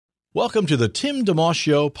Welcome to the Tim DeMoss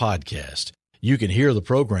Show podcast. You can hear the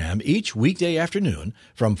program each weekday afternoon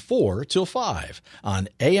from 4 till 5 on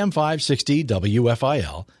AM 560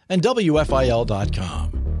 WFIL and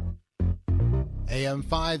WFIL.com. AM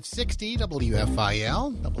 560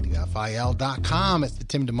 WFIL, WFIL.com. It's the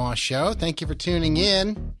Tim DeMoss Show. Thank you for tuning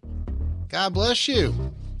in. God bless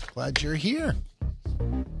you. Glad you're here.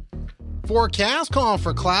 Forecast calling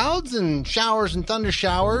for clouds and showers and thunder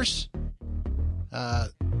showers.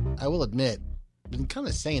 I will admit, I've been kind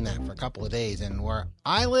of saying that for a couple of days, and where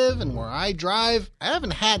I live and where I drive, I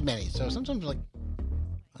haven't had many. So sometimes I'm like,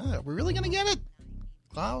 are we really going to get it?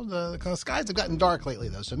 Clouds, the skies have gotten dark lately,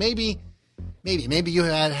 though. So maybe you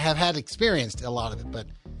have had experienced a lot of it. But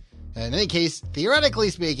in any case,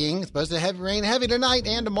 theoretically speaking, it's supposed to rain heavy tonight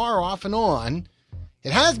and tomorrow off and on.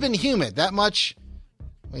 It has been humid. That much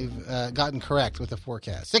we've gotten correct with the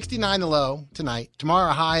forecast. 69 the low tonight.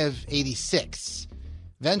 Tomorrow a high of 86.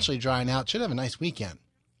 Eventually drying out. Should have a nice weekend.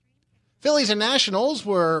 Phillies and Nationals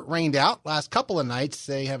were rained out last couple of nights.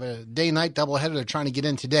 They have a day-night doubleheader they're trying to get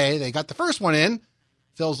in today. They got the first one in.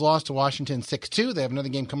 Phils lost to Washington 6-2. They have another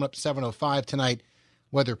game coming up 7:05 tonight,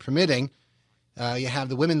 weather permitting. You have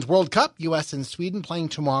the Women's World Cup, U.S. and Sweden playing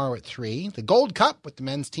tomorrow at 3. The Gold Cup with the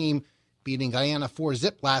men's team beating Guyana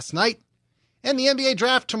 4-zip last night. And the NBA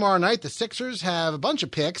draft tomorrow night. The Sixers have a bunch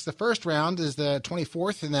of picks. The first round is the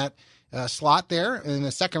 24th in that slot there. And in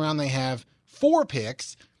the second round, they have 4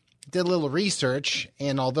 picks. Did a little research,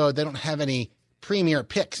 and although they don't have any premier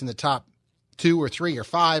picks in the top 2 or 3 or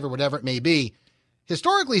 5 or whatever it may be,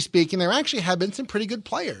 historically speaking, there actually have been some pretty good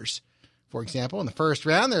players. For example, in the first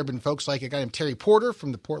round, there have been folks like a guy named Terry Porter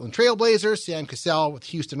from the Portland Trail Blazers, Sam Cassell with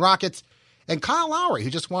Houston Rockets, and Kyle Lowry, who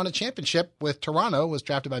just won a championship with Toronto, was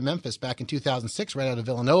drafted by Memphis back in 2006, right out of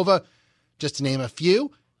Villanova, just to name a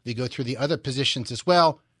few. If you go through the other positions as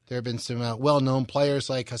well, there have been some well-known players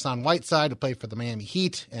like Hassan Whiteside, who played for the Miami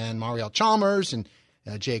Heat, and Mariel Chalmers, and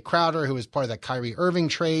Jay Crowder, who was part of that Kyrie Irving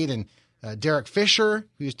trade, and Derek Fisher,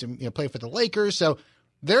 who used to play for the Lakers. So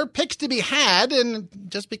there are picks to be had, and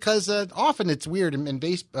just because often it's weird in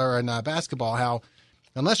basketball how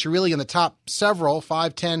unless you're really in the top several,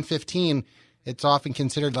 5, 10, 15, it's often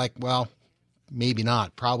considered like, well, maybe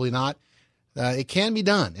not, probably not. It can be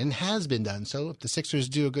done and has been done. So if the Sixers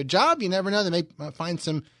do a good job, you never know. They may find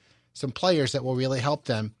some players that will really help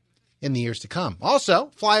them in the years to come.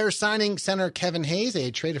 Also, Flyers signing center Kevin Hayes. They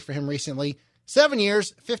had traded for him recently. 7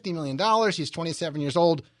 years, $50 million. He's 27 years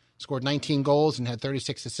old, scored 19 goals and had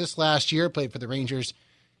 36 assists last year, played for the Rangers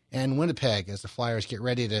and Winnipeg as the Flyers get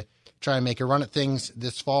ready to try and make a run at things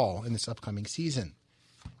this fall in this upcoming season.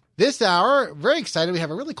 This hour, very excited. We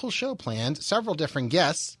have a really cool show planned, several different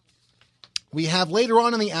guests. We have later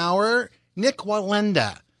on in the hour, Nick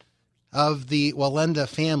Wallenda of the Wallenda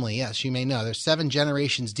family. Yes, you may know. They're 7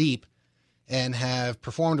 generations deep and have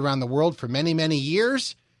performed around the world for many, many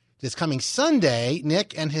years. This coming Sunday,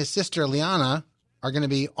 Nick and his sister Liana are going to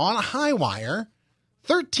be on a high wire,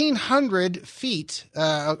 1,300 feet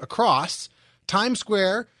across Times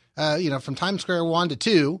Square, from Times Square 1 to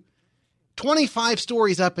 2, 25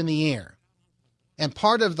 stories up in the air. And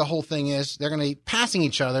part of the whole thing is they're going to be passing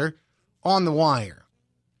each other on the wire.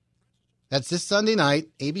 That's this Sunday night,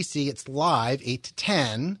 ABC. It's live, 8 to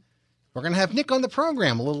 10. We're going to have Nick on the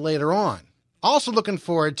program a little later on. Also looking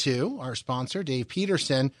forward to our sponsor, Dave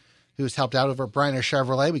Peterson, who's helped out over at Bryner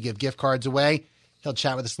Chevrolet. We give gift cards away. He'll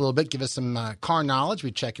chat with us a little bit, give us some car knowledge.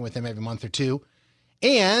 We check in with him every month or two.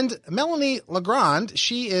 And Melanie Legrand,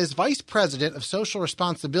 she is Vice President of Social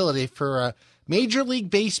Responsibility for Major League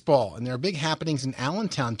Baseball. And there are big happenings in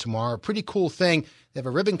Allentown tomorrow. A pretty cool thing. They have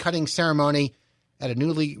a ribbon-cutting ceremony at a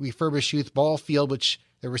newly refurbished youth ball field, which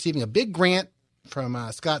they're receiving a big grant from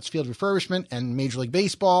Scotts Field Refurbishment and Major League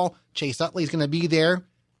Baseball. Chase Utley is going to be there.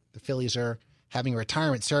 The Phillies are having a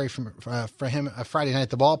retirement ceremony for him Friday night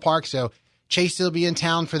at the ballpark. So Chase will be in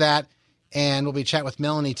town for that. And we'll be chatting with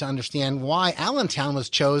Melanie to understand why Allentown was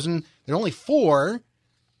chosen. There are only 4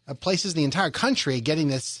 places in the entire country getting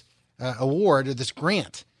this award or this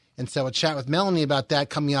grant. And so we'll chat with Melanie about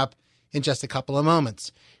that coming up in just a couple of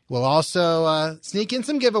moments. We'll also sneak in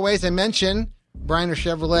some giveaways. I mentioned Bryner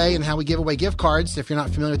Chevrolet and how we give away gift cards. If you're not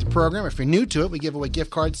familiar with the program, if you're new to it, we give away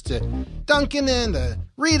gift cards to Dunkin' and to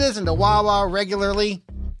Rita's and to Wawa regularly.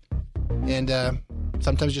 And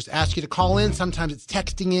sometimes just ask you to call in. Sometimes it's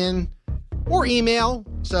texting in or email.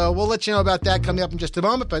 So we'll let you know about that coming up in just a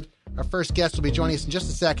moment. But our first guest will be joining us in just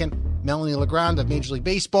a second, Melanie Legrand of Major League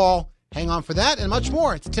Baseball. Hang on for that and much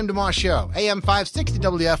more. It's the Tim DeMoss Show, AM 560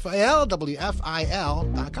 WFIL,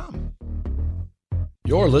 WFIL.com.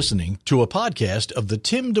 You're listening to a podcast of the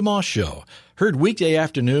Tim DeMoss Show, heard weekday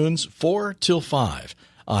afternoons 4 till 5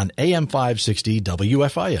 on AM 560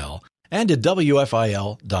 WFIL and at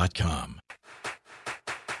WFIL.com.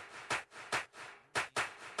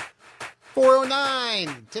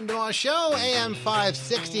 409, Tim DeMoss Show, AM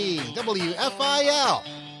 560, WFIL,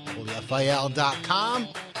 WFIL.com.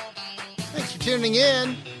 Thanks for tuning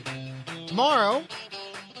in. Tomorrow,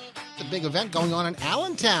 it's a big event going on in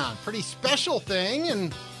Allentown. Pretty special thing,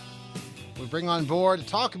 and we bring on board to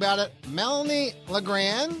talk about it Melanie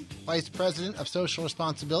LeGrand, Vice President of Social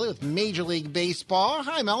Responsibility with Major League Baseball.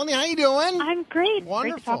 Hi, Melanie. How you doing? I'm great. Wonderful.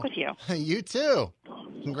 Great to talk with you. You too.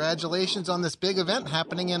 Congratulations on this big event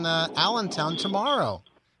happening in Allentown tomorrow.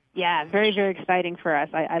 Yeah, very, very exciting for us.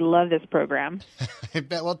 I love this program. I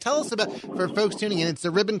bet. Well, tell us about, for folks tuning in, it's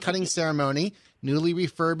the ribbon-cutting ceremony, newly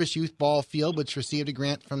refurbished youth ball field, which received a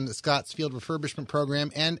grant from the Scotts Field Refurbishment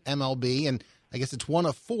Program and MLB, and I guess it's one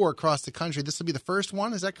of 4 across the country. This will be the first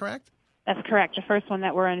one, is that correct? That's correct. The first one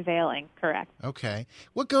that we're unveiling, correct. Okay.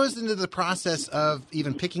 What goes into the process of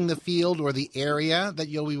even picking the field or the area that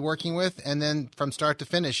you'll be working with, and then from start to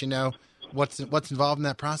finish, what's involved in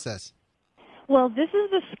that process? Well, this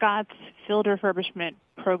is the Scotts Field Refurbishment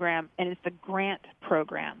Program, and it's the grant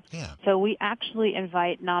program. Yeah. So we actually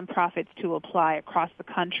invite nonprofits to apply across the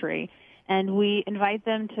country, and we invite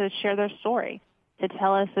them to share their story, to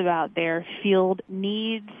tell us about their field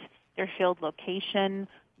needs, their field location,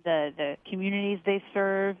 the communities they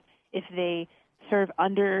serve, if they serve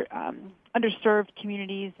underserved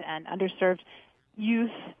communities and underserved youth.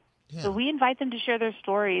 Yeah. So we invite them to share their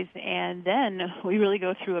stories, and then we really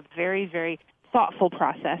go through a very, very thoughtful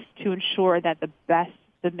process to ensure that the best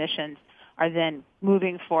submissions are then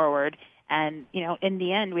moving forward. And, in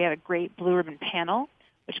the end, we have a great blue ribbon panel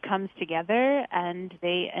which comes together, and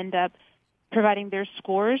they end up providing their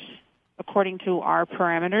scores according to our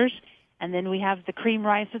parameters. And then we have the cream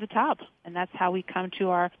rise to the top, and that's how we come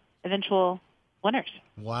to our eventual winners.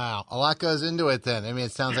 Wow. A lot goes into it then. I mean,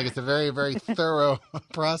 it sounds like it's a very, very thorough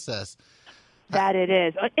process. That it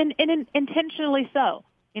is, and intentionally so.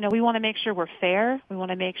 We want to make sure we're fair. We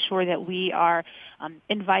want to make sure that we are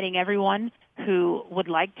inviting everyone who would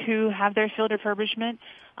like to have their field refurbishment.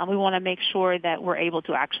 We want to make sure that we're able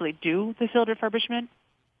to actually do the field refurbishment.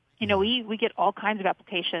 We get all kinds of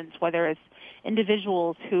applications, whether it's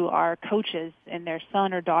individuals who are coaches in their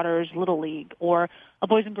son or daughter's little league, or a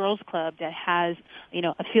boys and girls club that has,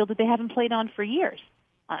 a field that they haven't played on for years.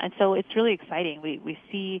 And so it's really exciting. We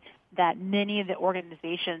see that many of the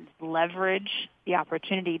organizations leverage the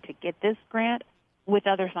opportunity to get this grant with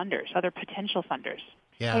other funders, other potential funders.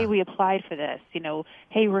 Yeah. Hey, we applied for this.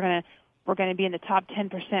 Hey, we're gonna be in the top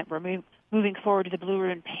 10%. We're moving forward to the blue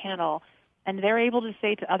ribbon panel, and they're able to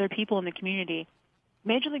say to other people in the community,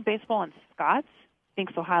 Major League Baseball and Scotts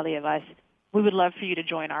think so highly of us. We would love for you to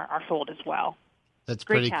join our fold as well. That's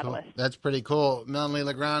Great pretty catalyst. cool. That's pretty cool. Melanie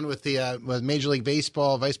LeGrand with with Major League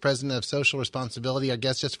Baseball, Vice President of Social Responsibility. Our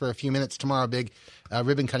guest just for a few minutes tomorrow. Big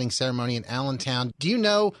ribbon cutting ceremony in Allentown. Do you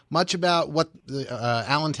know much about what the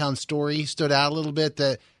Allentown story stood out a little bit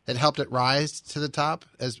that helped it rise to the top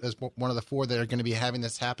as one of the 4 that are going to be having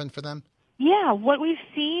this happen for them? Yeah, what we've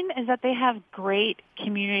seen is that they have great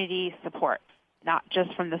community support. Not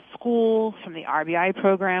just from the school, from the RBI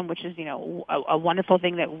program, which is, a wonderful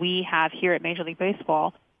thing that we have here at Major League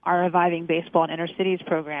Baseball, our Reviving Baseball in Inner Cities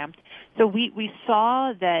program. So we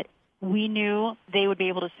saw that we knew they would be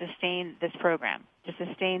able to sustain this program, to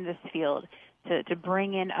sustain this field, to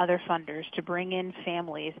bring in other funders, to bring in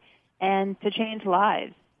families, and to change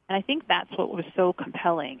lives. And I think that's what was so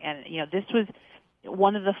compelling. And, this was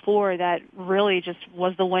one of the 4 that really just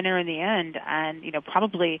was the winner in the end, and,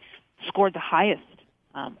 probably scored the highest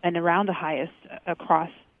and around the highest across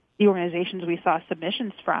the organizations we saw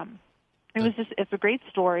submissions from. It's a great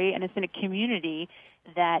story, and it's in a community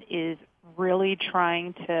that is really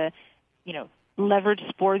trying to, leverage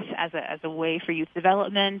sports as a way for youth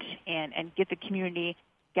development and get the community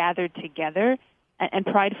gathered together and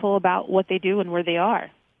prideful about what they do and where they are.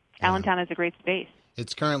 Yeah. Allentown is a great space.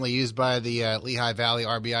 It's currently used by the Lehigh Valley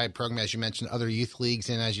RBI program, as you mentioned, other youth leagues.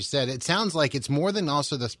 And as you said, it sounds like it's more than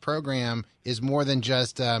also this program is more than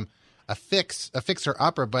just a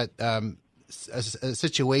fixer-upper, but a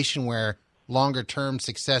situation where longer-term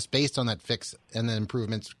success based on that fix and the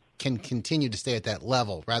improvements can continue to stay at that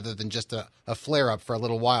level rather than just a flare-up for a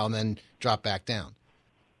little while and then drop back down.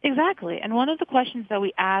 Exactly. And one of the questions that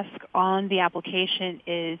we ask on the application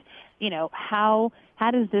is, how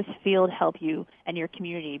does this field help you and your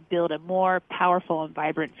community build a more powerful and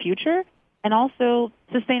vibrant future? And also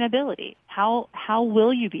sustainability. How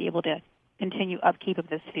will you be able to continue upkeep of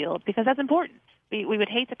this field? Because that's important. We would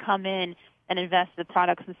hate to come in and invest in the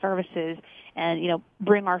products and services and,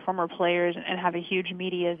 bring our former players and have a huge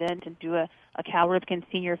media event and do a Cal Ripken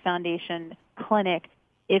Senior Foundation clinic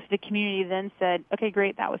if the community then said, okay,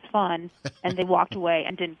 great, that was fun, and they walked away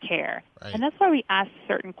and didn't care. Right. And that's why we ask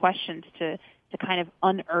certain questions to kind of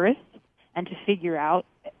unearth and to figure out,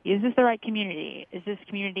 is this the right community? Is this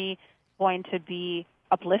community going to be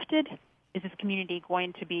uplifted? Is this community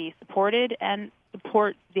going to be supported and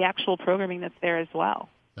support the actual programming that's there as well?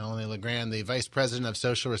 Melanie LeGrand, the Vice President of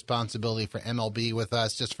Social Responsibility for MLB, with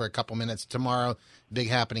us just for a couple minutes. Tomorrow, big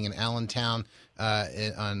happening in Allentown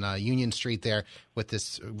on Union Street there with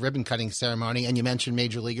this ribbon-cutting ceremony. And you mentioned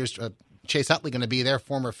Major Leaguers. Chase Utley going to be there,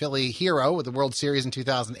 former Philly hero with the World Series in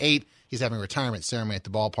 2008. He's having a retirement ceremony at the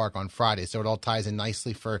ballpark on Friday, so it all ties in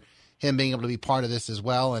nicely for him being able to be part of this as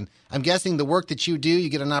well. And I'm guessing the work that you do, you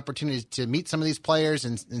get an opportunity to meet some of these players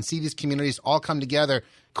and see these communities all come together.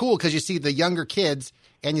 Cool, because you see the younger kids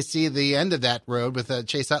and you see the end of that road with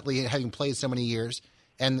Chase Utley having played so many years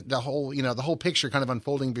and the whole picture kind of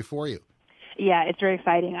unfolding before you. Yeah, it's very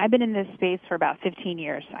exciting. I've been in this space for about 15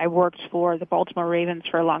 years. I worked for the Baltimore Ravens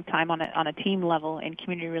for a long time on a team level in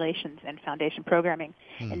community relations and foundation programming,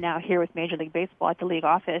 and now here with Major League Baseball at the league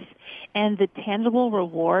office. And the tangible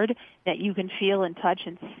reward that you can feel and touch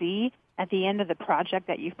and see at the end of the project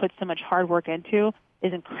that you've put so much hard work into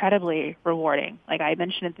is incredibly rewarding. Like I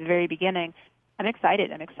mentioned at the very beginning, I'm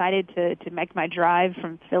excited. I'm excited to make my drive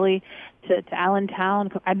from Philly to Allentown.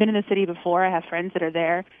 I've been in the city before. I have friends that are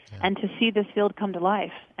there. Yeah. And to see this field come to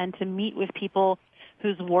life and to meet with people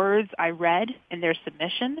whose words I read in their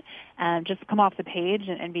submission and just come off the page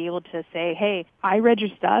and be able to say, hey, I read your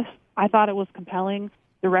stuff. I thought it was compelling.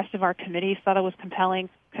 The rest of our committee thought it was compelling.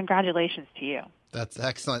 Congratulations to you. That's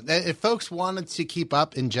excellent. If folks wanted to keep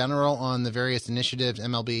up in general on the various initiatives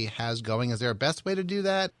MLB has going, is there a best way to do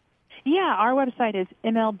that? Yeah, our website is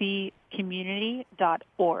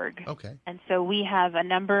mlbcommunity.org. Okay. And so we have a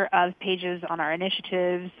number of pages on our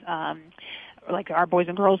initiatives, like our Boys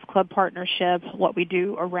and Girls Club partnership, what we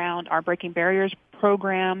do around our Breaking Barriers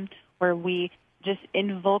program, where we just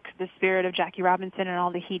invoke the spirit of Jackie Robinson and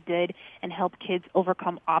all that he did and help kids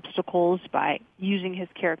overcome obstacles by using his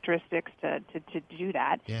characteristics to do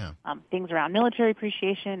that. Yeah. Things around military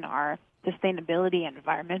appreciation, our sustainability and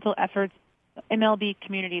environmental efforts.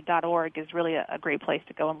 MLBcommunity.org is really a great place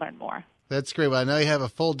to go and learn more. That's great. Well, I know you have a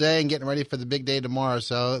full day and getting ready for the big day tomorrow,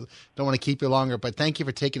 so don't want to keep you longer. But thank you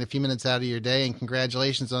for taking a few minutes out of your day, and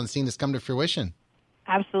congratulations on seeing this come to fruition.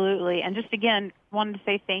 Absolutely. And just, again, wanted to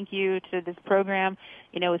say thank you to this program.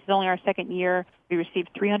 It's only our second year. We received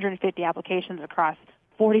 350 applications across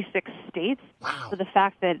 46 states. Wow. So the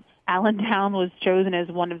fact that Allentown was chosen as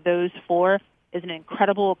one of those 4 is an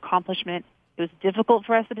incredible accomplishment. It was difficult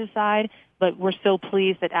for us to decide, but we're so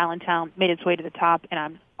pleased that Allentown made its way to the top, and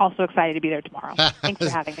I'm also excited to be there tomorrow. Thanks for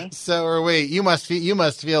having me. So are we. You must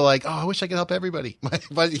feel like, I wish I could help everybody.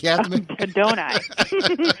 But you have to Don't I?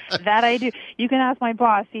 That I do. You can ask my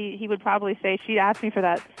boss. He would probably say she'd ask me for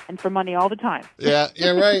that and for money all the time. Yeah,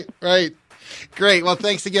 right. Great. Well,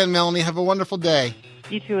 thanks again, Melanie. Have a wonderful day.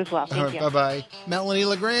 You too as well. Thank you. Bye-bye. Melanie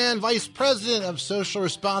LeGrand, Vice President of Social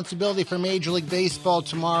Responsibility for Major League Baseball,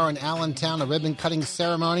 tomorrow in Allentown, a ribbon-cutting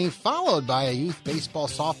ceremony, followed by a youth baseball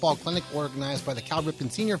softball clinic organized by the Cal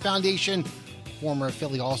Ripken Senior Foundation. Former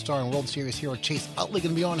Philly All-Star and World Series hero Chase Utley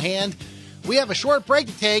going to be on hand. We have a short break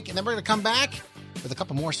to take, and then we're going to come back with a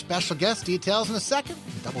couple more special guest details in a second.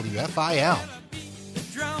 WFIL.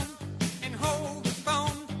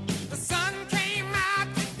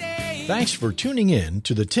 Thanks for tuning in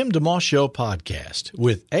to the Tim DeMoss Show podcast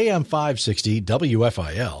with AM 560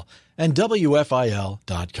 WFIL and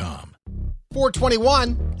WFIL.com.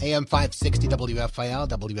 421 AM 560 WFIL,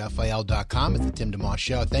 WFIL.com. It's the Tim DeMoss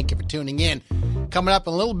Show. Thank you for tuning in. Coming up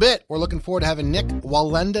in a little bit, we're looking forward to having Nick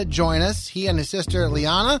Wallenda join us. He and his sister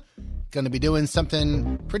Liana going to be doing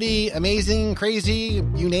something pretty amazing, crazy,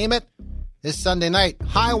 you name it, this Sunday night.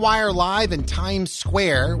 High Wire Live in Times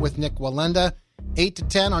Square with Nick Wallenda. 8 to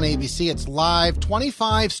 10 on ABC. It's live.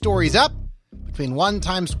 25 stories up between 1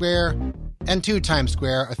 Times Square and 2 Times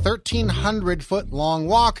Square. A 1,300-foot long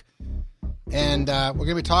walk. And we're going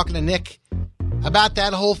to be talking to Nick about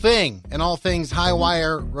that whole thing and all things High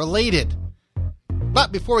Wire related.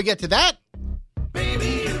 But before we get to that, baby,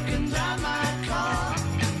 you can drive my car,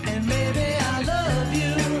 and maybe I love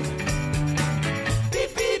you.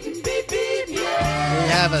 Beep, beep, beep, beep, yeah. we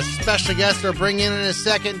have a special guest we're bringing in a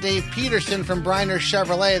second, Dave Peterson from Bryner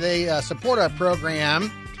Chevrolet. They support our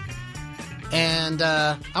program. And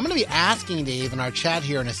I'm going to be asking Dave in our chat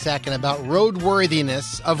here in a second about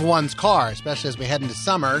roadworthiness of one's car, especially as we head into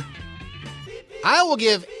summer. I will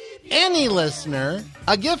give any listener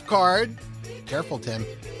a gift card Careful, Tim.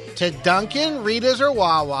 To Dunkin', Rita's, or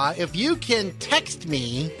Wawa, if you can text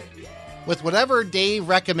me with whatever Dave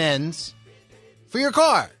recommends for your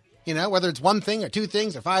car. You know, whether it's one thing or two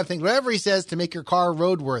things or five things, whatever he says to make your car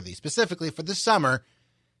roadworthy. Specifically for this summer,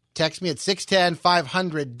 text me at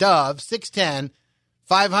 610-500-DOVE,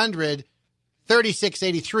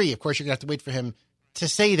 610-500-3683. Of course, you're going to have to wait for him to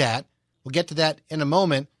say that. We'll get to that in a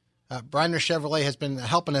moment. Bryner Chevrolet has been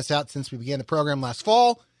helping us out since we began the program last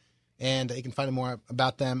fall. And you can find out more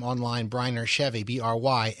about them online, Bryner Chevy,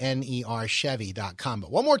 BRYNER Chevy.com. But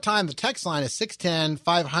one more time, the text line is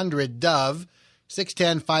 610-500-DOVE,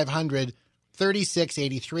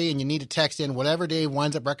 610-500-3683. And you need to text in whatever Dave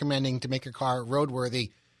winds up recommending to make your car roadworthy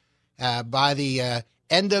by the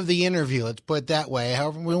end of the interview. Let's put it that way.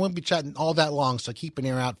 However, we won't be chatting all that long, so keep an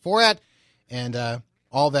ear out for it. And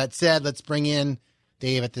all that said, let's bring in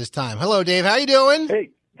Dave at this time. Hello, Dave. How you doing? Hey,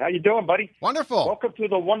 how you doing, buddy? Wonderful. Welcome to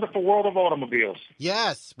the wonderful world of automobiles.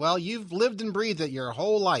 Yes. Well, you've lived and breathed it your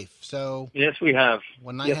whole life. So Yes, we have.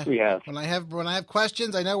 when I Yes, we have. When I have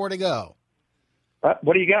questions, I know where to go.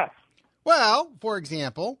 What do you got? Well, for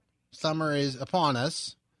example, summer is upon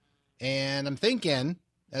us, and I'm thinking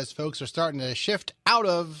as folks are starting to shift out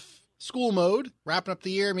of school mode, wrapping up the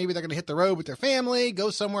year, maybe they're going to hit the road with their family, go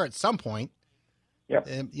somewhere at some point. Yep.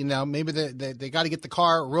 You know, maybe they got to get the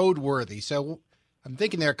car roadworthy. So I'm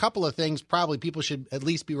thinking there are a couple of things probably people should at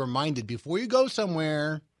least be reminded before you go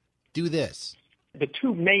somewhere, do this. The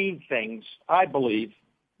two main things, I believe,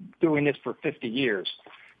 doing this for 50 years,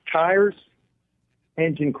 tires,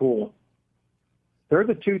 engine coolant. They're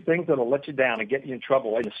the two things that'll let you down and get you in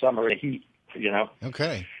trouble in the summer in the heat, you know.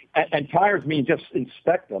 Okay. And tires mean just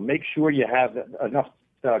inspect them. Make sure you have enough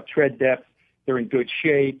tread depth. They're in good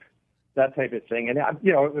shape, that type of thing. And,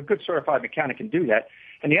 you know, a good certified mechanic can do that.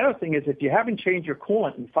 And the other thing is if you haven't changed your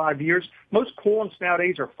coolant in 5 years, most coolants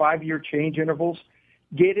nowadays are 5-year change intervals.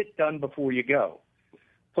 Get it done before you go.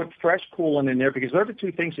 Put fresh coolant in there because they're the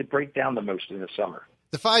two things that break down the most in the summer.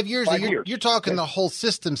 The 5 years, 5 years. You're talking the whole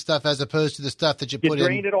system stuff as opposed to the stuff that you You put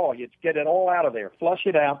drain in. it all. You get it all out of there. Flush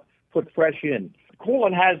it out. Put fresh in.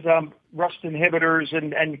 Coolant has rust inhibitors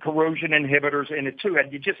and corrosion inhibitors in it too.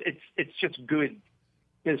 And it's just good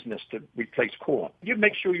business to replace coolant. You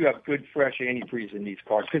make sure you have good fresh antifreeze in these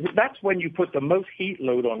cars because that's when you put the most heat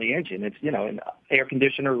load on the engine. It's, you know, an air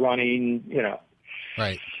conditioner running, you know.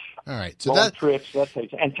 Right. All right. So Long trips, that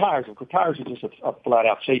takes, and tires. Tires are just a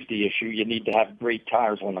flat-out safety issue. You need to have great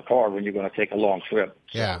tires on the car when you're going to take a long trip.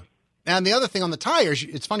 So, yeah. And the other thing on the tires,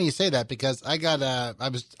 it's funny you say that because I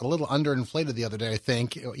was a little underinflated the other day, I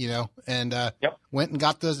think, you know, and went and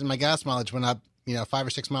got those, and my gas mileage went up, 5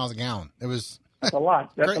 or 6 miles a gallon. It was that's a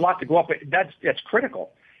lot. That's great. a lot to go up. That's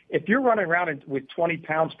critical. If you're running around with 20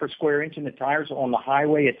 pounds per square inch in the tires on the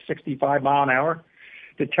highway at 65 mile an hour,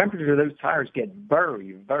 the temperature of those tires get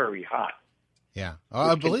very, very hot. Yeah,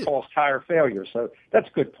 I believe. It can cause tire failure. So that's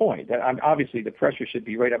a good point. Obviously, the pressure should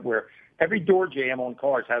be right up where every door jamb on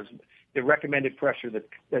cars has the recommended pressure that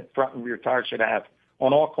front and rear tires should have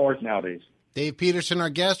on all cars nowadays. Dave Peterson, our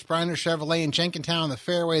guest, Bryner Chevrolet in Jenkintown on the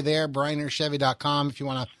fairway there, BrynerChevy.com. If you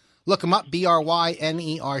want to look them up,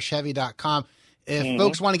 BRYNER Chevy.com. If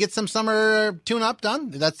folks want to get some summer tune-up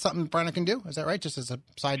done, that's something Bryner can do. Is that right? Just as a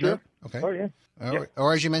side note? Okay. Oh, yeah.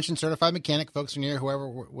 Or as you mentioned, certified mechanic, folks are near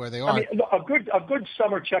where they are. I mean, a good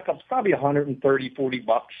summer checkup's probably $130,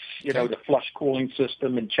 $40, the flush cooling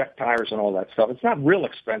system and check tires and all that stuff. It's not real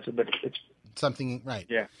expensive, but it's something, right.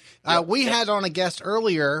 Yeah. We had on a guest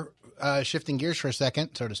earlier, shifting gears for a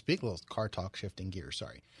second, so to speak, a little car talk, shifting gears,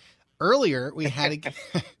 sorry. Earlier, we had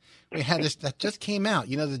this that just came out.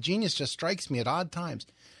 The genius just strikes me at odd times.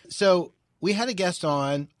 So we had a guest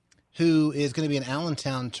on who is going to be in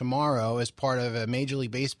Allentown tomorrow as part of a Major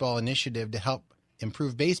League Baseball initiative to help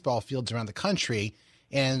improve baseball fields around the country,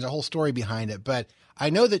 and there's a whole story behind it. But I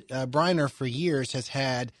know that Bryner for years has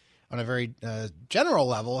had, on a very general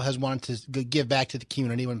level, has wanted to give back to the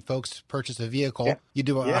community when folks purchase a vehicle. Yeah. You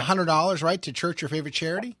do $100, right, to church, your favorite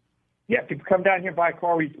charity? Yeah, if you come down here and buy a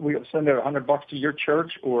car, we send out $100 to your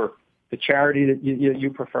church or the charity that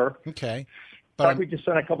you prefer. Okay. But we just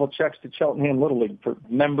sent a couple of checks to Cheltenham Little League for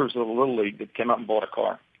members of the Little League that came out and bought a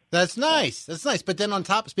car. That's nice. That's nice. But then on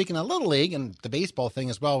top, speaking of Little League and the baseball thing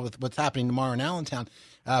as well with what's happening tomorrow in Allentown,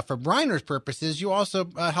 for Bryner's purposes, you also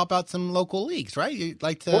help out some local leagues, right? You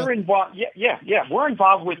like to... We're involved. Yeah. We're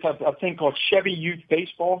involved with a thing called Chevy Youth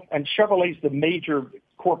Baseball, and Chevrolet's the major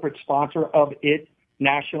corporate sponsor of it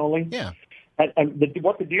nationally. Yeah. And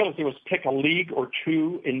what the deal is, they was pick a league or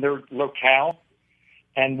two in their locale,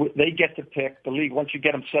 and they get to pick the league. Once you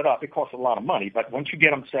get them set up, it costs a lot of money, but once you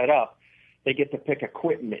get them set up, They get to pick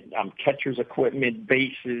equipment, catcher's equipment,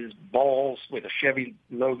 bases, balls with a Chevy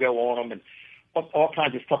logo on them, and all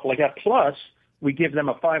kinds of stuff like that. Plus, we give them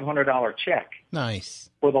a $500 check Nice.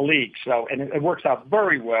 for the league. So, and it works out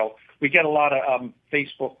very well. We get a lot of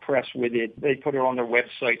Facebook press with it. They put it on their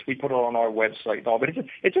websites. We put it on our website and all. But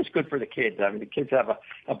it's just good for the kids. I mean, the kids have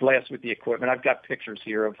a blast with the equipment. I've got pictures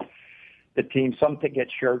here of the team. Some to get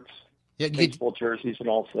shirts, Yeah, baseball jerseys, and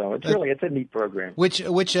also it's a neat program. which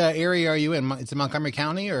area are you in? It's in Montgomery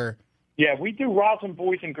County, or? Yeah, we do Roslyn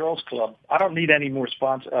Boys and Girls Club. I don't need any more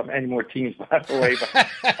any more teams, by the way.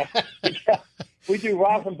 But yeah, we do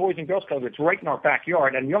Roslyn Boys and Girls Club. It's right in our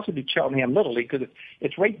backyard, and we also do Cheltenham Little League because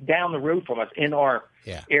it's right down the road from us in our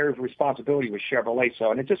area of responsibility with Chevrolet.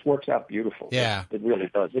 So, and it just works out beautiful. Yeah, it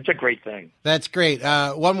really does. It's a great thing. That's great.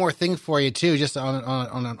 One more thing for you too, just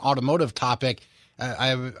on an automotive topic.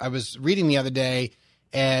 I was reading the other day,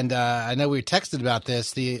 and I know we texted about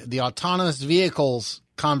this, the autonomous vehicles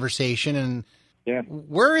conversation, and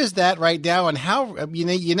where is that right now, and how,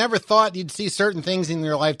 you never thought you'd see certain things in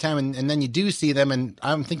your lifetime, and then you do see them, and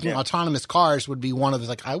I'm thinking autonomous cars would be one of those,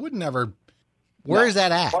 like, I would never, where is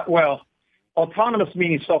that at? Well, autonomous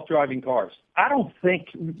meaning self-driving cars. I don't think,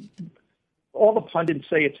 all the pundits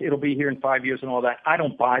say it'll be here in 5 years and all that. I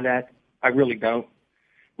don't buy that. I really don't.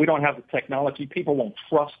 We don't have the technology. People won't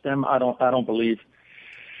trust them. I don't believe.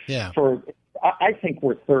 Yeah. I think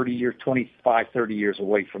we're 30 years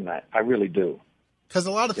away from that. I really do. Because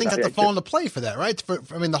a lot of things have to fall into play for that, right?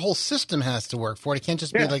 The whole system has to work for it. It can't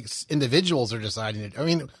just be like individuals are deciding it. I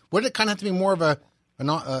mean, would it kind of have to be more of It's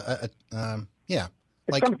going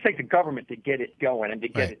to take the government to get it going and to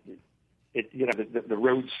get the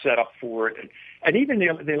roads set up for it. And even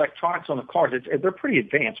the electronics on the cars, they're pretty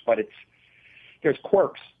advanced, but there's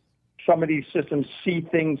quirks. Some of these systems see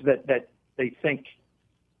things that they think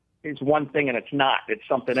is one thing and it's not. It's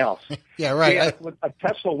something else. Yeah, right. A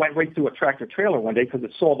Tesla went right through a tractor trailer one day because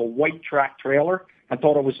it saw the white track trailer and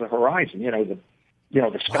thought it was the horizon, the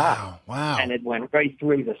sky. Wow. And it went right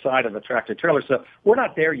through the side of the tractor trailer. So we're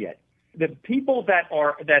not there yet. The people that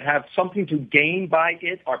have something to gain by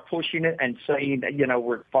it are pushing it and saying that,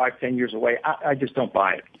 we're 5-10 years away. I just don't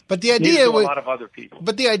buy it. But the idea would, a lot of other people.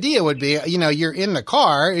 But the idea would be, you're in the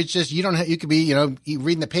car. It's just you could be,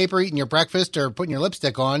 reading the paper, eating your breakfast, or putting your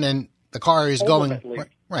lipstick on, and the car is going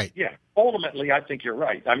right. Yeah, ultimately, I think you're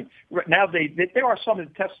right. I mean, now there are some of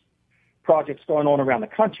the test projects going on around the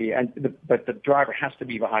country, but the driver has to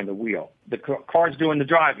be behind the wheel. The car's doing the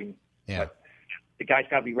driving. Yeah. But the guy's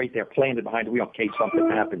got to be right there planted behind the wheel in case something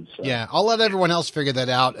happens. So. Yeah, I'll let everyone else figure that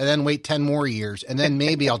out, and then wait 10 more years, and then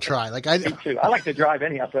maybe I'll try. Me too. I like to drive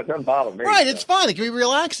anyhow, so it doesn't bother me. Right, it's fun. It can be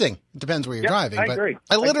relaxing. It depends where you're driving. I agree.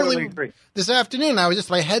 I literally agree. This afternoon,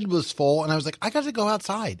 my head was full, and I was like, I got to go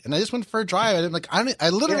outside, and I just went for a drive. And I'm like,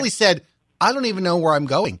 I literally said, I don't even know where I'm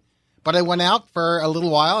going, but I went out for a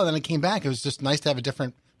little while, and then I came back. It was just nice to have a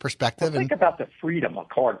different perspective. Think about the freedom a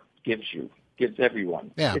car gives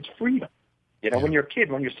everyone. Yeah. It's freedom. When you're a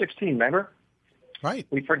kid, when you're 16, remember? Right.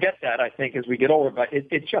 We forget that, I think, as we get older, but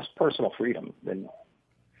it's just personal freedom. And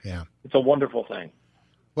it's a wonderful thing.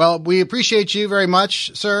 Well, we appreciate you very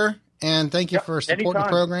much, sir, and thank you for supporting the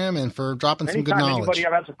program and for dropping some good knowledge.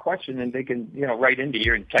 Anybody has a question, and they can, write into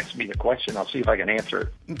here and text me the question. I'll see if I can answer it.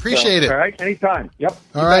 Appreciate it. All right, anytime. Yep.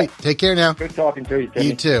 All right, take care now. Good talking to you, Timmy.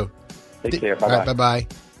 You too. Take care. Bye-bye. All right, bye-bye.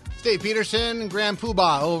 Dave Peterson, Grand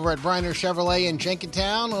Poobah over at Bryner Chevrolet in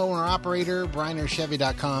Jenkintown. Owner-operator,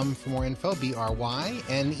 BrynerChevy.com for more info,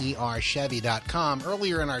 BRYNER Chevy.com.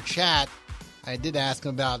 Earlier in our chat, I did ask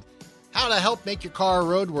him about how to help make your car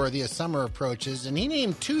roadworthy as summer approaches, and he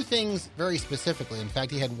named two things very specifically. In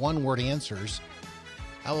fact, he had one-word answers.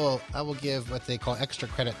 I will give what they call extra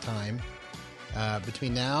credit time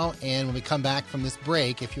between now and when we come back from this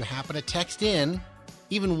break. If you happen to text in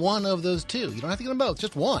even one of those two, you don't have to get them both,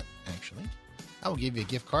 just one, actually, I will give you a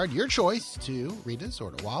gift card, your choice, to Rita's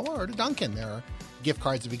or to Wawa or to Dunkin'. There are gift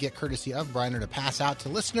cards that we get courtesy of Bryner to pass out to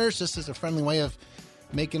listeners. This is a friendly way of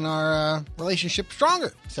making our relationship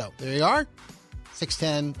stronger. So there you are.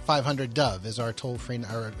 610-500-DOVE is our toll-free,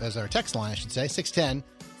 or as our text line, I should say.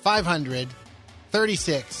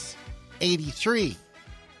 610-500-3683.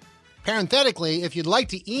 Parenthetically, if you'd like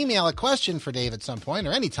to email a question for Dave at some point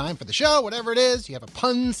or any time for the show, whatever it is, you have a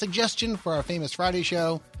pun suggestion for our famous Friday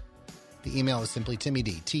show, the email is simply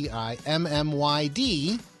TimmyD,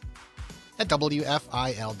 TIMMYD, at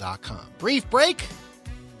WFIL.com. Brief break.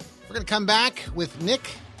 We're going to come back with Nick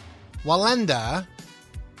Wallenda.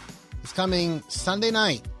 It's coming Sunday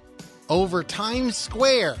night over Times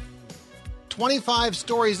Square. 25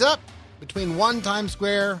 stories up between 1 Times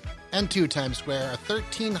Square and 2 Times Square, a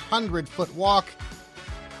 1,300-foot walk.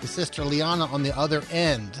 his sister Liana on the other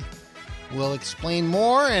end. We'll explain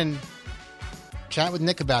more and chat with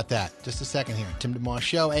Nick about that. Just a second here. Tim DeMoss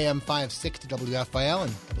Show, AM 560 WFIL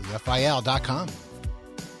and WFIL.com.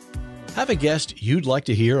 Have a guest you'd like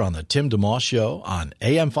to hear on the Tim DeMoss Show on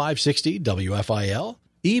AM 560 WFIL?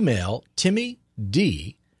 Email Timmy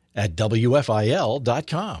D at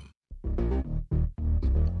WFIL.com.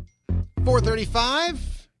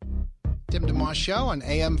 435, Tim DeMoss Show on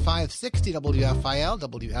AM 560 WFIL,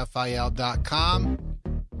 WFIL.com.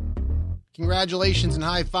 Congratulations and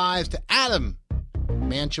high fives to Adam,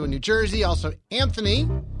 Mantua, New Jersey. Also Anthony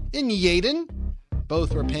in Yeadon.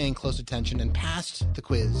 Both were paying close attention and passed the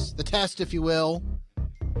quiz, the test, if you will.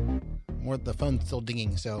 More the phone's still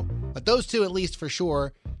dinging, so. But those two, at least for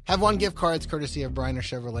sure, have won gift cards courtesy of Briner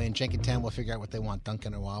Chevrolet and Jenkintown. We'll figure out what they want,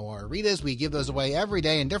 Dunkin' or Wawa or Rita's. We give those away every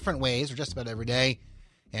day in different ways, or just about every day.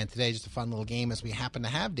 And today, just a fun little game as we happen to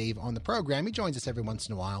have Dave on the program. He joins us every once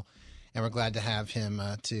in a while, and we're glad to have him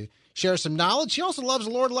to share some knowledge. He also loves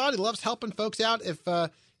the Lord a lot. He loves helping folks out.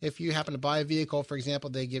 If you happen to buy a vehicle, for example,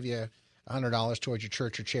 they give you $100 towards your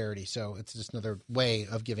church or charity. So it's just another way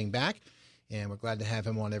of giving back. And we're glad to have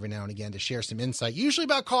him on every now and again to share some insight, usually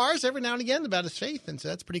about cars, every now and again about his faith. And so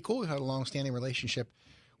that's pretty cool. We've had a long-standing relationship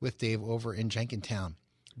with Dave over in Jenkintown.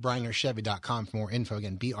 BrynerChevy.com for more info.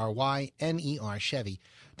 Again, BRYNER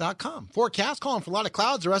Chevy.com. Forecast calling for a lot of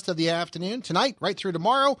clouds the rest of the afternoon. Tonight, right through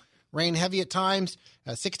tomorrow, rain heavy at times,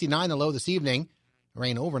 69 the low this evening,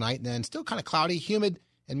 rain overnight, and then still kind of cloudy, humid,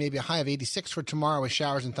 and maybe a high of 86 for tomorrow with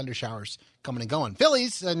showers and thunder showers coming and going.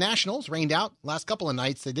 Phillies, Nationals, rained out last couple of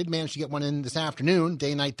nights. They did manage to get one in this afternoon,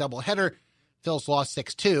 day-night doubleheader. Phils lost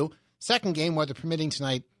 6-2. Second game, weather permitting,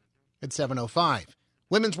 tonight at 7:05.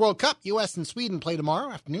 Women's World Cup, U.S. and Sweden play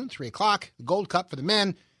tomorrow afternoon, 3 o'clock. The Gold Cup for the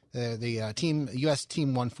men. The U.S.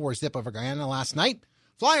 team won 4-0 over Guyana last night.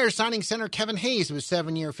 Flyers signing center Kevin Hayes to a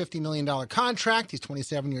 7-year, $50 million contract. He's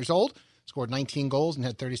 27 years old. Scored 19 goals and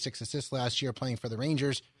had 36 assists last year playing for the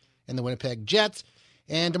Rangers and the Winnipeg Jets.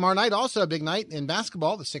 And tomorrow night, also a big night in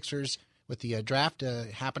basketball. The Sixers with the draft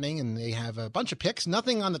happening, and they have a bunch of picks.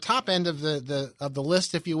 Nothing on the top end of the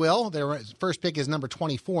list, if you will. Their first pick is number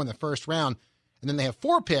 24 in the first round, and then they have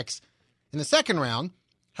 4 picks in the second round.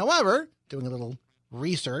 However, doing a little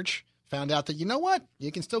research, found out that, you know what?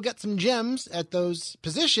 You can still get some gems at those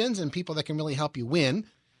positions and people that can really help you win.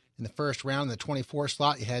 In the first round, in the 24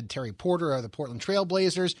 slot, you had Terry Porter of the Portland Trail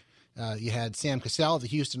Blazers. You had Sam Cassell of the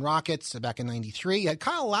Houston Rockets back in '93. You had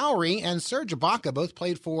Kyle Lowry and Serge Ibaka, both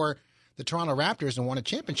played for the Toronto Raptors and won a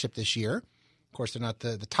championship this year. Of course, they're not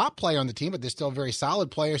the top player on the team, but they're still very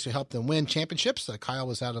solid players who helped them win championships. Kyle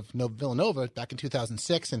was out of Villanova back in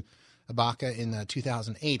 2006 and Ibaka in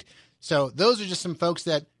 2008. So those are just some folks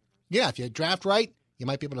that, yeah, if you draft right, you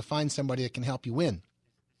might be able to find somebody that can help you win.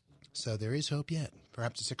 So there is hope yet.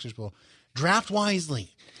 Perhaps the Sixers will draft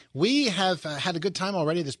wisely. We have had a good time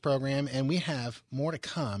already this program, and we have more to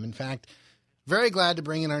come. In fact, very glad to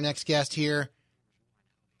bring in our next guest here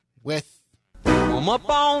with... I'm up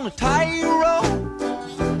on the tightrope.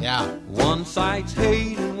 Yeah. One side's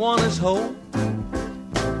hate and one is hope.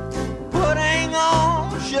 Putting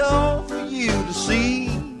on a show for you to see.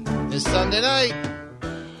 This Sunday night.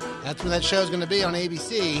 That's when that show's going to be on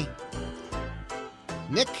ABC.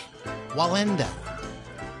 Nick Wallenda.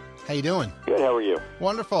 How you doing? Good, how are you?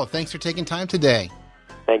 Wonderful. Thanks for taking time today.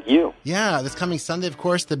 Thank you. Yeah, this coming Sunday, of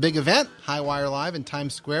course, the big event, Highwire Live in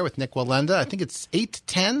Times Square with Nick Wallenda. I think it's 8 to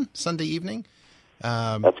 10 Sunday evening.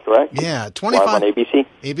 That's correct. Yeah, 25. Live on ABC?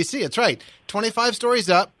 ABC, that's right. 25 stories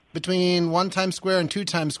up between 1 Times Square and 2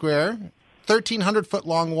 Times Square.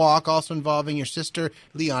 1,300-foot-long walk, also involving your sister,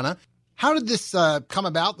 Liana. How did this come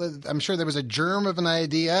about? I'm sure there was a germ of an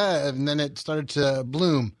idea, and then it started to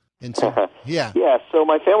bloom into... Yeah. Yeah, so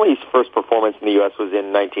my family's first performance in the U.S. was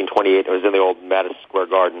in 1928. It was in the old Madison Square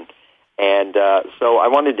Garden. And so I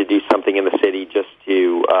wanted to do something in the city just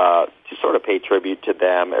to sort of pay tribute to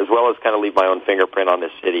them, as well as kind of leave my own fingerprint on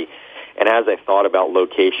this city. And as I thought about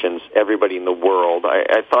locations, everybody in the world,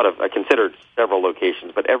 I considered several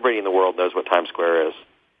locations, but everybody in the world knows what Times Square is.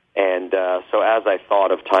 And so as I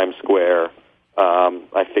thought of Times Square,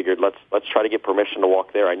 I figured let's try to get permission to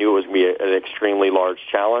walk there. I knew it was going to be an extremely large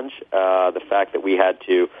challenge. The fact that we had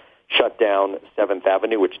to shut down 7th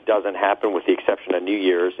Avenue, which doesn't happen with the exception of New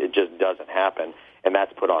Year's. It just doesn't happen, and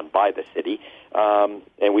that's put on by the city.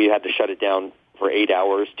 And we had to shut it down for 8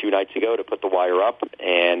 hours 2 nights ago to put the wire up,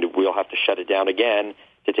 and we'll have to shut it down again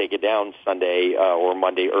to take it down Sunday or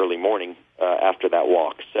Monday early morning after that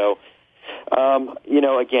walk. So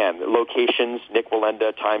Again, locations, Nick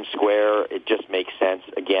Wallenda, Times Square, it just makes sense.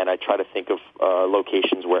 Again, I try to think of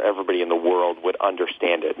locations where everybody in the world would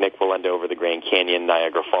understand it. Nick Wallenda over the Grand Canyon,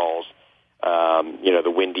 Niagara Falls,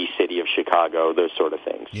 the windy city of Chicago, those sort of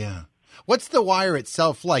things. Yeah. What's the wire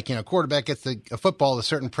itself like? A quarterback gets a football with a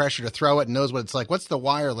certain pressure to throw it and knows what it's like. What's the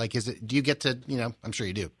wire like? Do you get to, I'm sure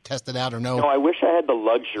you do, test it out or no? No, I wish I had the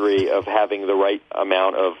luxury of having the right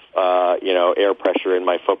amount of, air pressure in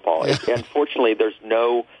my football. Yeah. Unfortunately, there's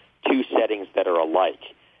no two settings that are alike.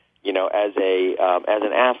 As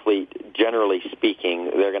an athlete, generally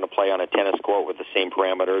speaking, they're going to play on a tennis court with the same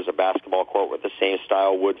parameters, a basketball court with the same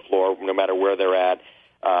style wood floor, no matter where they're at.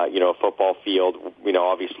 A football field,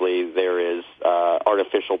 obviously there is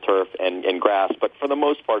artificial turf and grass, but for the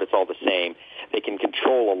most part it's all the same. They can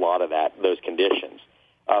control a lot of those conditions.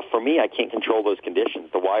 For me, I can't control those conditions.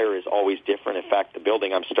 The wire is always different. In fact, the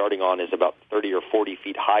building I'm starting on is about 30 or 40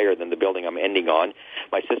 feet higher than the building I'm ending on.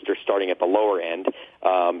 My sister's starting at the lower end.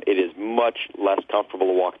 It is much less comfortable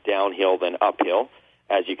to walk downhill than uphill.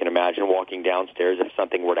 As you can imagine, walking downstairs, if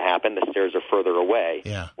something were to happen, the stairs are further away.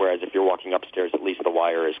 Yeah. Whereas if you're walking upstairs, at least the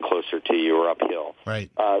wire is closer to you or uphill. Right.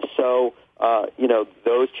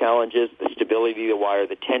 Those challenges, the stability of the wire,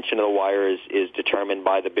 the tension of the wire is determined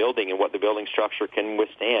by the building and what the building structure can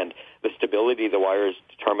withstand. The stability of the wire is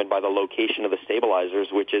determined by the location of the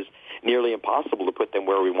stabilizers, which is nearly impossible to put them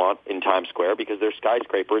where we want in Times Square because there's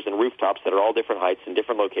skyscrapers and rooftops that are all different heights and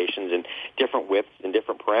different locations and different widths and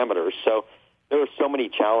different parameters. So there are so many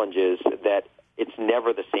challenges that it's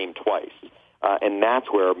never the same twice. And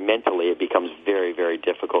that's where mentally it becomes very, very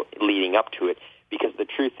difficult leading up to it, because the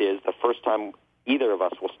truth is the first time either of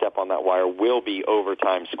us will step on that wire will be over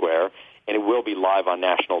Times Square, and it will be live on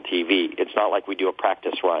national TV. It's not like we do a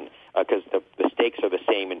practice run, because the stakes are the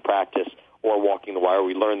same in practice or walking the wire.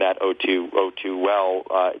 We learned that too well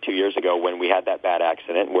 2 years ago when we had that bad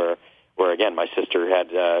accident where again, my sister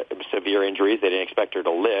had severe injuries. They didn't expect her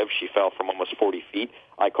to live. She fell from almost 40 feet.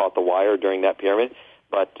 I caught the wire during that pyramid,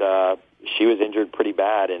 but she was injured pretty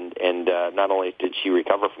bad, and not only did she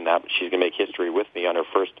recover from that, but she's going to make history with me on her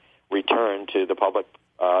first return to the public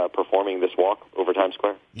performing this walk over Times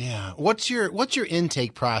Square. Yeah. What's your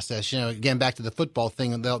intake process? Again, back to the football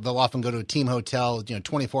thing, they'll often go to a team hotel,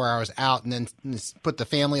 24 hours out, and then put the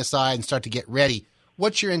family aside and start to get ready.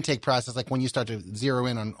 What's your intake process like when you start to zero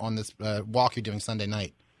in on this walk you're doing Sunday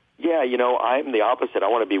night? Yeah, I'm the opposite. I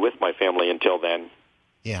want to be with my family until then.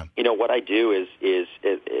 Yeah. What I do is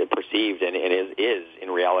perceived and is in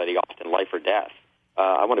reality often life or death.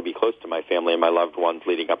 I want to be close to my family and my loved ones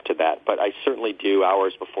leading up to that. But I certainly do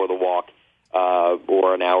hours before the walk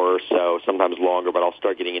or an hour or so, sometimes longer, but I'll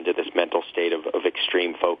start getting into this mental state of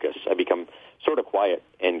extreme focus. I become sort of quiet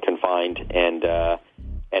and confined and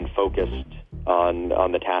focused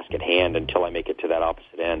on the task at hand until I make it to that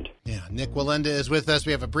opposite end. Yeah, Nick Wallenda is with us.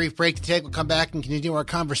 We have a brief break to take. We'll come back and continue our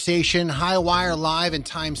conversation. High Wire live in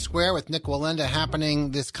Times Square with Nick Wallenda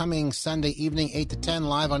happening this coming Sunday evening, 8 to 10,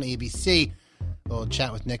 live on ABC. We'll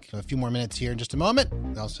chat with Nick in a few more minutes here in just a moment.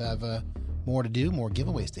 We also have more to do, more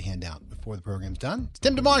giveaways to hand out before the program's done. It's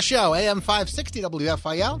Tim DeMoss Show, AM 560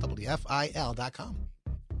 WFIL, WFIL.com.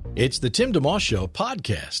 It's the Tim DeMoss Show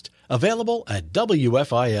podcast, available at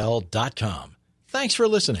WFIL.com. Thanks for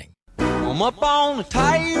listening. I'm up on a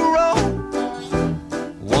tightrope.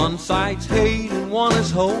 One side's hate and one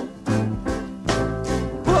is hope. Putting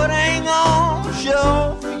on a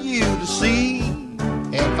show for you to see.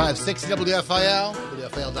 AM 560 WFIL,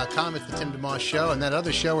 WFIL.com. It's the Tim DeMoss Show. And that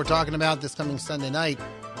other show we're talking about this coming Sunday night,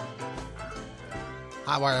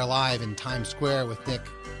 High Wire Live in Times Square with Nick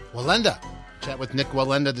Wallenda. Chat with Nick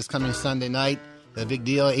Wallenda this coming Sunday night. The big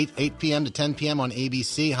deal, 8 p.m. to 10 p.m. on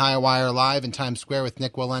ABC, High Wire Live in Times Square with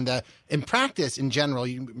Nick Wallenda. In practice, in general,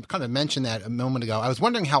 you kind of mentioned that a moment ago. I was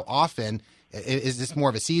wondering how often is this more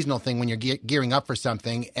of a seasonal thing when you're gearing up for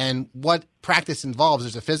something, and what practice involves?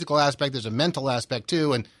 There's a physical aspect, there's a mental aspect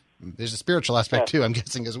too, and there's a spiritual aspect too, I'm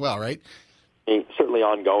guessing as well, right? Certainly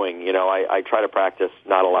ongoing. I try to practice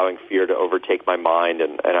not allowing fear to overtake my mind,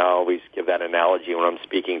 and I always give that analogy when I'm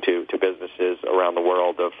speaking to businesses around the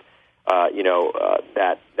world of,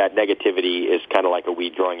 that negativity is kind of like a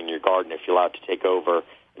weed growing in your garden. If you allow it to take over,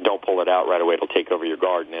 don't pull it out right away. It'll take over your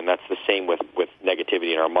garden, and that's the same with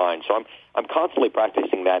negativity in our mind. So I'm constantly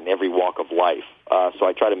practicing that in every walk of life. So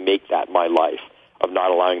I try to make that my life, of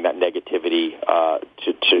not allowing that negativity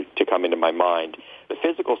to come into my mind. The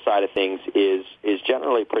physical side of things is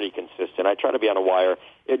generally pretty consistent. I try to be on a wire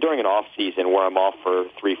during an off season where I'm off for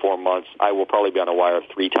 3-4 months. I will probably be on a wire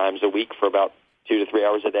 3 times a week for about 2 to 3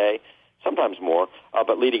 hours a day, sometimes more.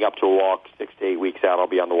 But leading up to a walk 6 to 8 weeks out, I'll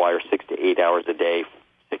be on the wire 6 to 8 hours a day,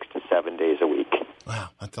 6 to 7 days a week. Wow,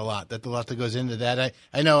 that's a lot. That's a lot that goes into that.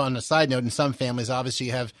 I know on a side note, in some families, obviously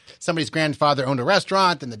you have somebody's grandfather owned a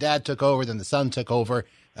restaurant, then the dad took over, then the son took over,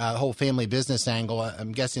 the whole family business angle.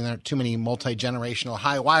 I'm guessing there aren't too many multi-generational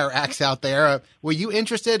high wire acts out there. Were you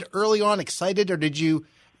interested early on, excited, or did you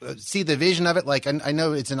see the vision of it? Like, I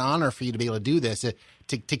know it's an honor for you to be able to do this,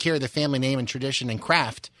 to carry the family name and tradition and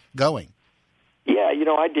craft going. Yeah,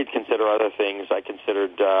 I did consider other things. I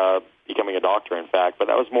considered becoming a doctor, in fact, but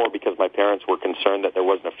that was more because my parents were concerned that there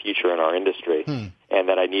wasn't a future in our industry and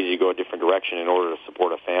that I needed to go a different direction in order to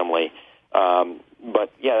support a family.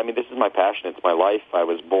 But, yeah, I mean, this is my passion. It's my life. I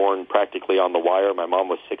was born practically on the wire. My mom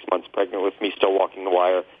was 6 months pregnant with me, still walking the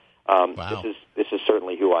wire. Wow. This is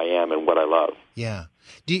certainly who I am and what I love. Yeah.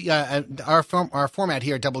 Our format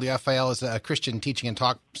here at WFIL is a Christian teaching and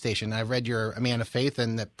talk station. I've read you're a man of faith,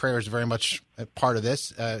 and that prayer is very much a part of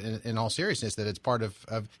this. In all seriousness, that it's part of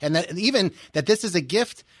and that even that this is a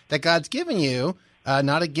gift that God's given you,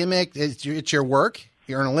 not a gimmick. It's your work.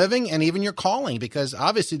 You earn a living, and even your calling, because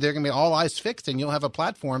obviously they're going to be all eyes fixed, and you'll have a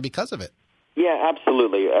platform because of it. Yeah,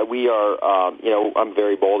 absolutely. We are, I'm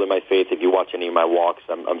very bold in my faith. If you watch any of my walks,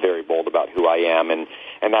 I'm very bold about who I am, and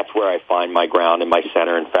that's where I find my ground and my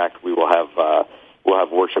center. In fact, we'll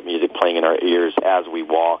have worship music playing in our ears as we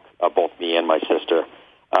walk, both me and my sister,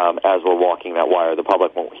 as we're walking that wire. The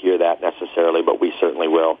public won't hear that necessarily, but we certainly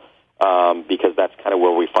will, because that's kind of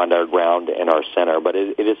where we find our ground and our center. But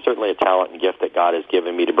it is certainly a talent and gift that God has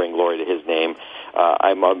given me to bring glory to His name.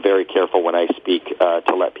 I'm very careful when I speak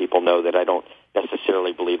to let people know that I don't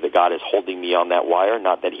necessarily believe that God is holding me on that wire.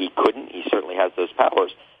 Not that He couldn't. He certainly has those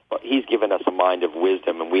powers. But He's given us a mind of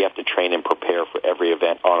wisdom, and we have to train and prepare for every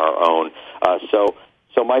event on our own.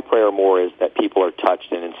 So my prayer more is that people are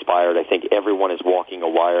touched and inspired. I think everyone is walking a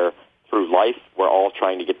wire through life. We're all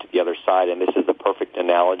trying to get to the other side, and this is the perfect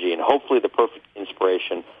analogy and hopefully the perfect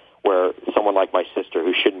inspiration where someone like my sister,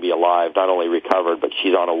 who shouldn't be alive, not only recovered, but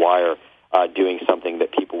she's on a wire doing something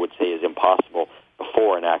that people would say is impossible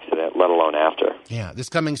before an accident, let alone after. Yeah, this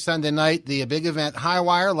coming Sunday night, the big event, High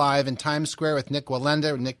Wire Live in Times Square with Nick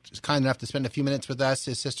Wallenda. Nick is kind enough to spend a few minutes with us.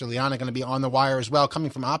 His sister Liana going to be on the wire as well,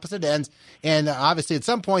 coming from opposite ends. And obviously at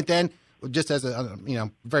some point then, just as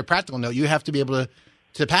a very practical note, you have to be able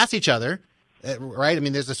to pass each other. Right? I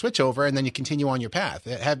mean, there's a switch over, and then you continue on your path.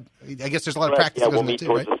 I guess there's a lot of practice. Yeah, we'll meet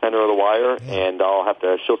towards the center of the wire, and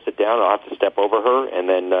she'll sit down, and I'll have to step over her, and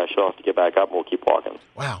then she'll have to get back up, and we'll keep walking.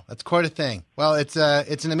 Wow, that's quite a thing. Well, it's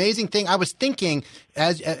an amazing thing. I was thinking,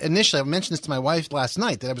 initially, I mentioned this to my wife last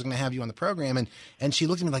night, that I was going to have you on the program, and she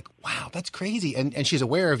looked at me like, wow, that's crazy. And she's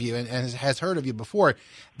aware of you and has heard of you before.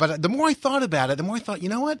 But the more I thought about it, the more I thought, you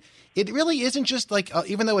know what? It really isn't just like,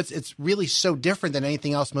 even though it's really so different than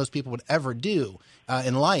anything else most people would ever do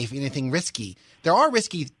in life, anything risky. There are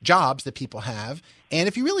risky jobs that people have. And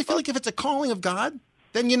if you really feel like if it's a calling of God,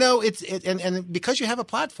 then, and because you have a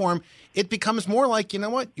platform, it becomes more like, you know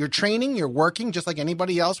what? You're training, you're working just like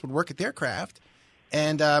anybody else would work at their craft.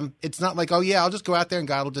 And it's not like, oh, yeah, I'll just go out there and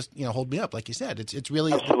God will just, hold me up, like you said. It's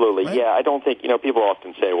really... Absolutely, right? Yeah. I don't think, people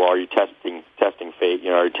often say, well, are you testing fate?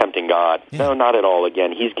 Are you tempting God? Yeah. No, not at all.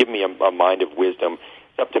 Again, He's given me a mind of wisdom.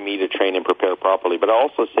 It's up to me to train and prepare properly. But I'll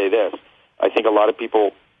also say this. I think a lot of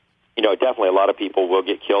people, definitely a lot of people will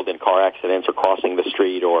get killed in car accidents or crossing the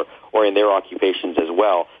street or in their occupations as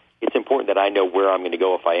well. It's important that I know where I'm going to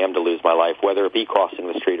go if I am to lose my life, whether it be crossing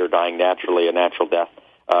the street or dying naturally, a natural death,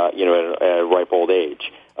 at a ripe old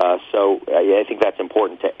age. So I think that's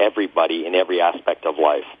important to everybody in every aspect of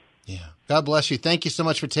life. Yeah. God bless you. Thank you so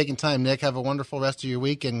much for taking time, Nick. Have a wonderful rest of your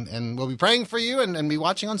week, and we'll be praying for you and be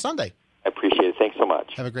watching on Sunday. I appreciate it. Thanks so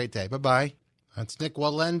much. Have a great day. Bye-bye. That's Nick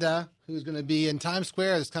Wallenda, who's going to be in Times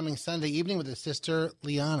Square this coming Sunday evening with his sister,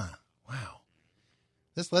 Liana. Wow.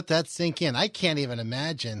 Just let that sink in. I can't even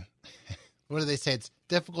imagine. What do they say? It's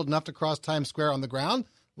difficult enough to cross Times Square on the ground,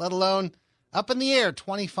 let alone up in the air,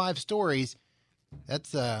 25 stories.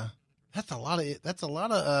 That's a lot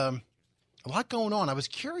going on. I was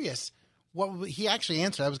curious what he actually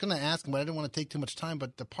answered. I was going to ask him, but I didn't want to take too much time.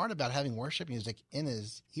 But the part about having worship music in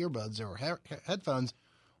his earbuds or headphones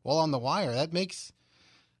while on the wire, that makes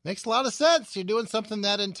a lot of sense. You're doing something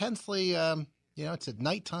that intensely, it's at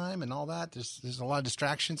nighttime and all that. There's a lot of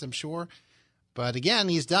distractions, I'm sure. But again,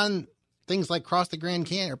 he's done things like cross the Grand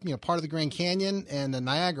Canyon, or, part of the Grand Canyon and the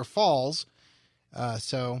Niagara Falls.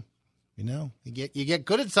 So, you get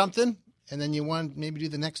good at something, and then you want to maybe do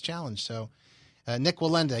the next challenge. So, Nick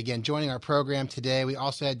Wallenda, again, joining our program today. We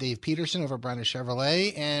also had Dave Peterson over at Bryna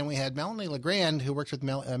Chevrolet, and we had Melanie LeGrand, who works with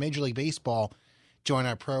Major League Baseball, join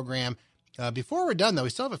our program. Before we're done, though, we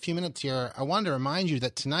still have a few minutes here. I wanted to remind you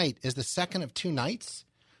that tonight is the second of two nights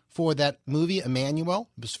for that movie, Emmanuel.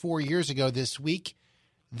 It was 4 years ago this week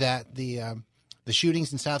that the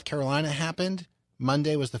shootings in South Carolina happened.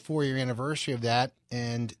 Monday was the 4-year anniversary of that,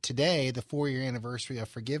 and today, the 4-year anniversary of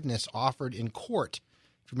forgiveness offered in court.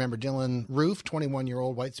 If you remember, Dylan Roof,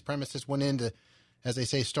 21-year-old white supremacist, went in to, as they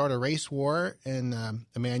say, start a race war in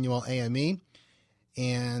Emmanuel AME,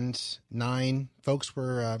 and 9 folks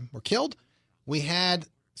were killed. We had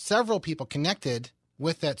several people connected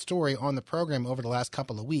with that story on the program over the last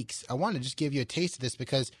couple of weeks. I wanted to just give you a taste of this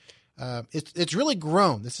because it's really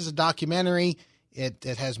grown. This is a documentary. It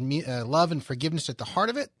has love and forgiveness at the heart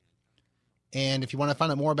of it. And if you want to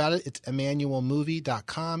find out more about it, it's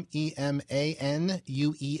EmmanuelMovie.com, EMANUEL,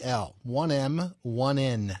 1M,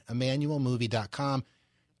 1N, EmmanuelMovie.com.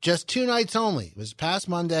 Just 2 nights only. It was past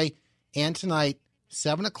Monday and tonight,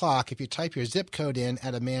 7 o'clock. If you type your zip code in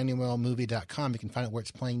at EmmanuelMovie.com, you can find out where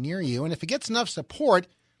it's playing near you. And if it gets enough support,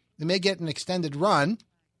 it may get an extended run.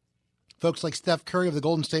 Folks like Steph Curry of the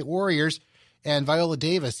Golden State Warriors and Viola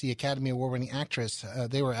Davis, the Academy Award-winning actress,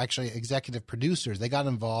 they were actually executive producers. They got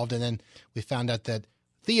involved, and then we found out that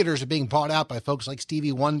theaters are being bought out by folks like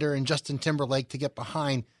Stevie Wonder and Justin Timberlake to get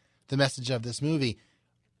behind the message of this movie.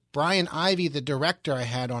 Brian Ivy, the director, I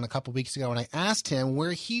had on a couple weeks ago, and I asked him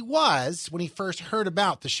where he was when he first heard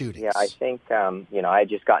about the shootings. Yeah, I think, I had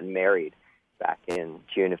just gotten married back in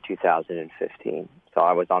June of 2015. So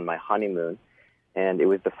I was on my honeymoon. And it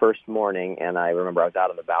was the first morning, and I remember I was out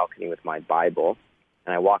on the balcony with my Bible,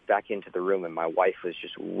 and I walked back into the room, and my wife was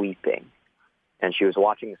just weeping. And she was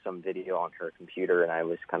watching some video on her computer, and I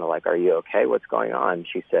was kind of like, "Are you okay? What's going on?"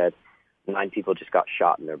 She said, 9 people just got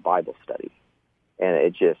shot in their Bible study.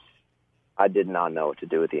 And I did not know what to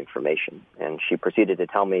do with the information. And she proceeded to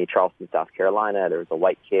tell me Charleston, South Carolina, there was a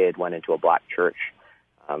white kid, went into a black church,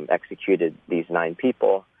 executed these 9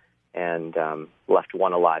 people, and left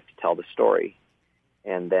one alive to tell the story.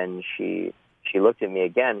 And then she looked at me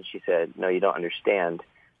again, and she said, "No, you don't understand.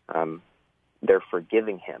 They're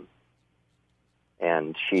forgiving him."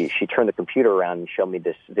 And she turned the computer around and showed me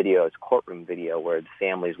this video, it's a courtroom video, where the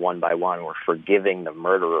families one by one were forgiving the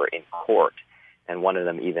murderer in court, and one of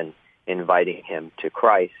them even inviting him to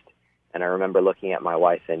Christ. And I remember looking at my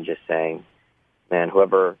wife and just saying, "Man,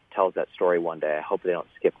 whoever tells that story one day, I hope they don't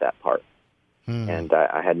skip that part." And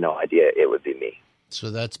I had no idea it would be me. So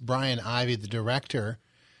that's Brian Ivy, the director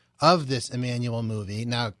of this Emmanuel movie.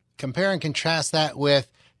 Now, compare and contrast that with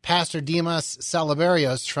Pastor Dimas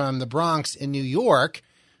Salaberios from the Bronx in New York,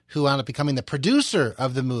 who wound up becoming the producer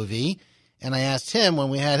of the movie. And I asked him when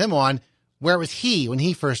we had him on, where was he when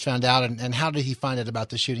he first found out, and how did he find out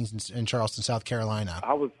about the shootings in Charleston, South Carolina?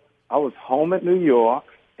 I was home at New York,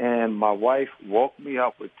 and my wife woke me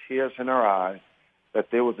up with tears in her eyes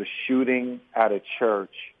that there was a shooting at a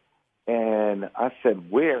church. And I said,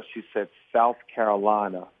 "Where?" She said, "South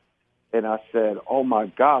Carolina." And I said, "Oh, my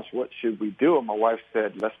gosh, what should we do?" And my wife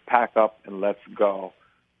said, "Let's pack up and let's go."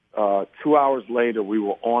 2 hours later, we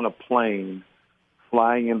were on a plane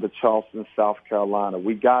flying into Charleston, South Carolina.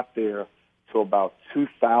 We got there to about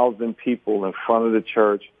 2,000 people in front of the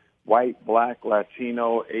church, white, black,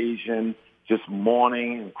 Latino, Asian, just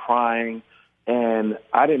mourning and crying. And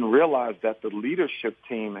I didn't realize that the leadership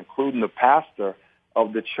team, including the pastor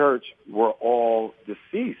of the church, were all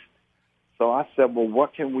deceased. So I said, "Well,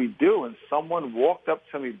 what can we do?" And someone walked up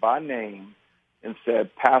to me by name and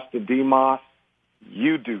said, "Pastor Dimas,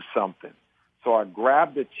 you do something." So I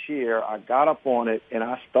grabbed a chair, I got up on it, and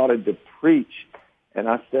I started to preach. And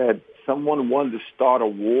I said, someone wanted to start a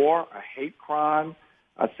war, a hate crime.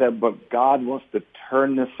 I said, but God wants to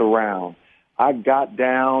turn this around. I got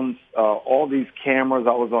down all these cameras.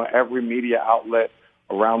 I was on every media outlet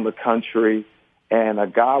around the country. And a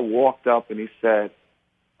guy walked up and he said,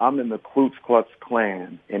 "I'm in the Ku Klux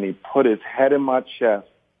Klan." And he put his head in my chest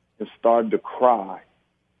and started to cry.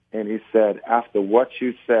 And he said, "After what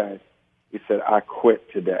you said," he said, "I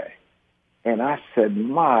quit today." And I said,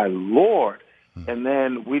 "My Lord." And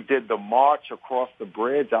then we did the march across the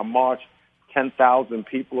bridge. I marched 10,000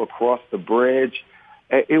 people across the bridge.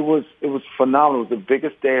 It was phenomenal. It was the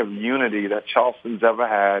biggest day of unity that Charleston's ever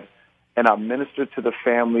had. And I ministered to the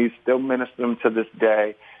families, still minister them to this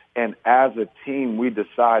day. And as a team, we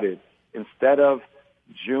decided, instead of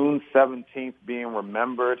June 17th being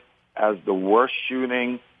remembered as the worst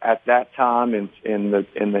shooting at that time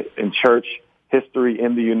in church history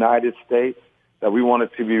in the United States, that we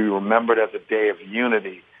wanted to be remembered as a day of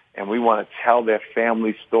unity. And we want to tell their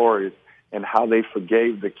family stories and how they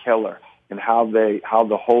forgave the killer, and how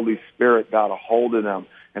the Holy Spirit got a hold of them,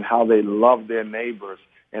 and how they love their neighbors,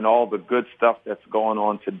 and all the good stuff that's going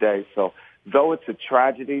on today. So though it's a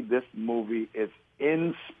tragedy, this movie is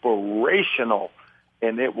inspirational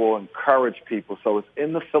and it will encourage people. So it's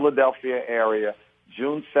in the Philadelphia area,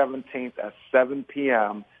 June 17th at 7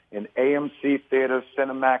 p.m. in AMC Theaters,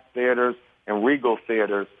 Cinemax Theaters, and Regal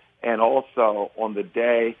Theaters, and also on the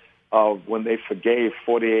day of when they forgave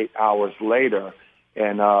 48 hours later,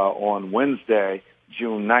 and on Wednesday,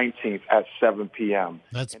 June 19th at 7 p.m.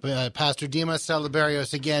 That's Pastor Dimas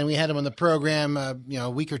Saliberios again. We had him on the program a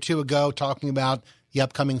week or two ago talking about the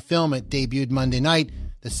upcoming film. It debuted Monday night,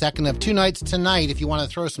 the second of two nights tonight. If you want to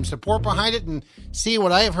throw some support behind it and see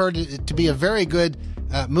what I have heard to be a very good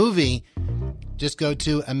movie, just go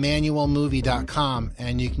to emmanuelmovie.com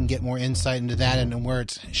and you can get more insight into that and where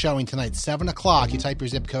it's showing tonight. 7 o'clock, you type your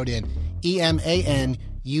zip code in,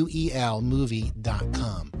 EMANUEL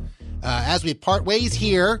movie.com. As we part ways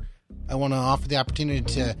here, I want to offer the opportunity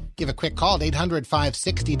to give a quick call at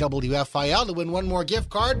 800-560-WFIL to win one more gift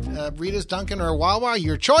card, Rita's, Dunkin', or Wawa,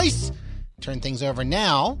 your choice. Turn things over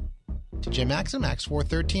now to Jim Maxon, Max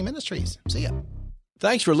 413 Ministries. See ya.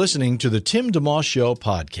 Thanks for listening to the Tim DeMoss Show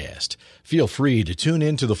podcast. Feel free to tune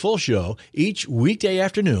in to the full show each weekday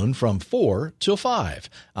afternoon from 4 till 5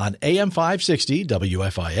 on AM 560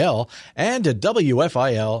 WFIL and at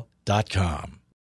WFIL.com.